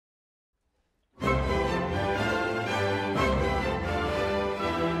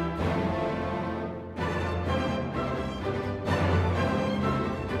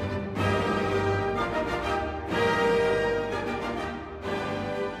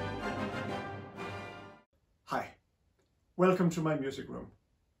Welcome to my music room.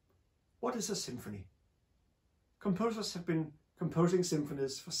 What is a symphony? Composers have been composing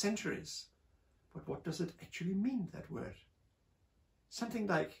symphonies for centuries, but what does it actually mean, that word? Something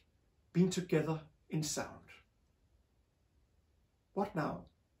like being together in sound. What now,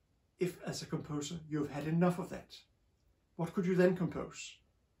 if as a composer you have had enough of that? What could you then compose?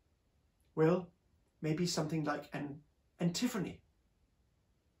 Well, maybe something like an antiphony,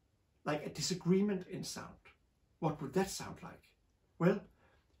 like a disagreement in sound. What would that sound like? Well,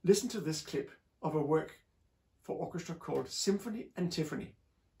 listen to this clip of a work for orchestra called Symphony Antiphony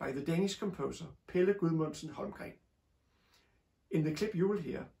by the Danish composer Pelle Gudmunsen-Holmgreen. In the clip you will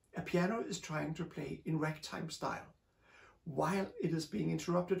hear, a piano is trying to play in ragtime style, while it is being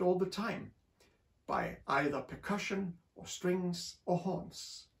interrupted all the time by either percussion or strings or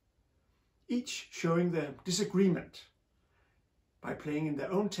horns, each showing their disagreement by playing in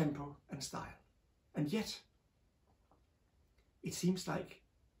their own tempo and style. And yet, it seems like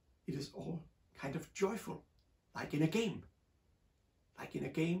it is all kind of joyful, like in a game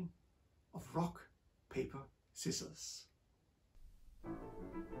of rock, paper, scissors.